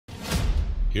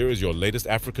Here is your latest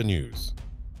Africa news.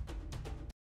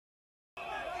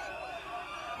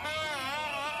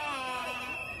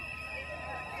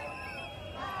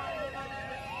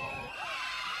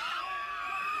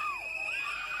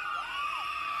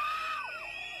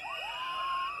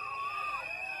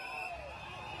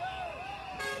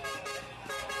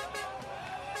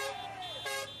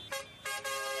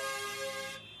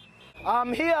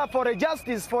 I'm here for a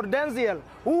justice for Denzel,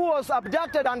 who was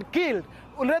abducted and killed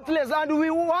ruthlessly, and we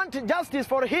want justice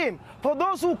for him, for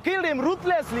those who killed him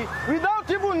ruthlessly without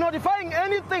even notifying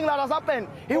anything that has happened.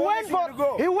 He went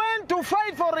to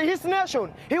fight for his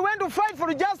nation. He went to fight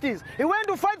for justice. He went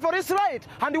to fight for his right,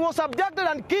 and he was abducted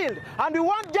and killed. And we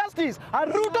want justice,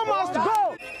 and Ruto must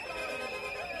go.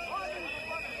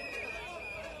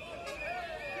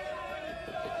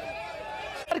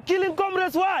 Killing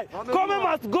comrades, why? Comrades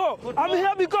must go. I'm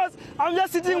here because I'm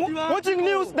just sitting watching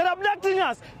news. They're abducting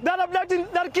us.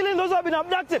 They're killing those who have been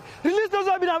abducted. Release those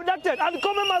who have been abducted, and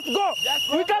comrades must go.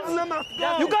 We can't.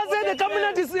 You can't say the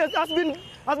cabinet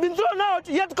has been thrown out,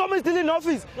 yet comrades still in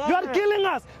office. You are killing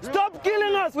us. Stop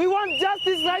killing us. We want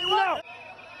justice right now.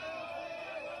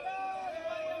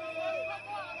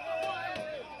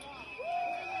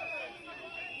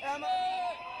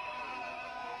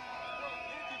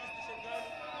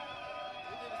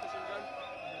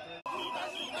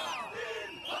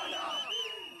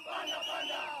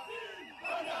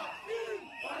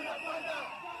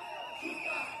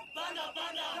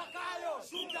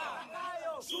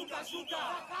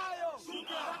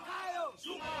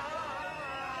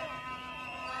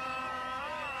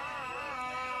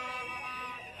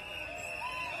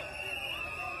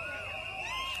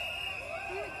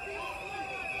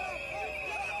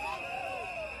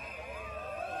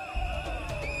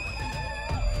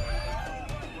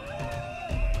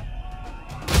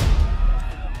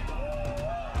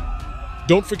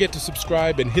 Don't forget to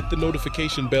subscribe and hit the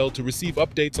notification bell to receive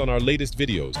updates on our latest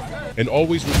videos. And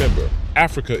always remember,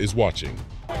 Africa is watching.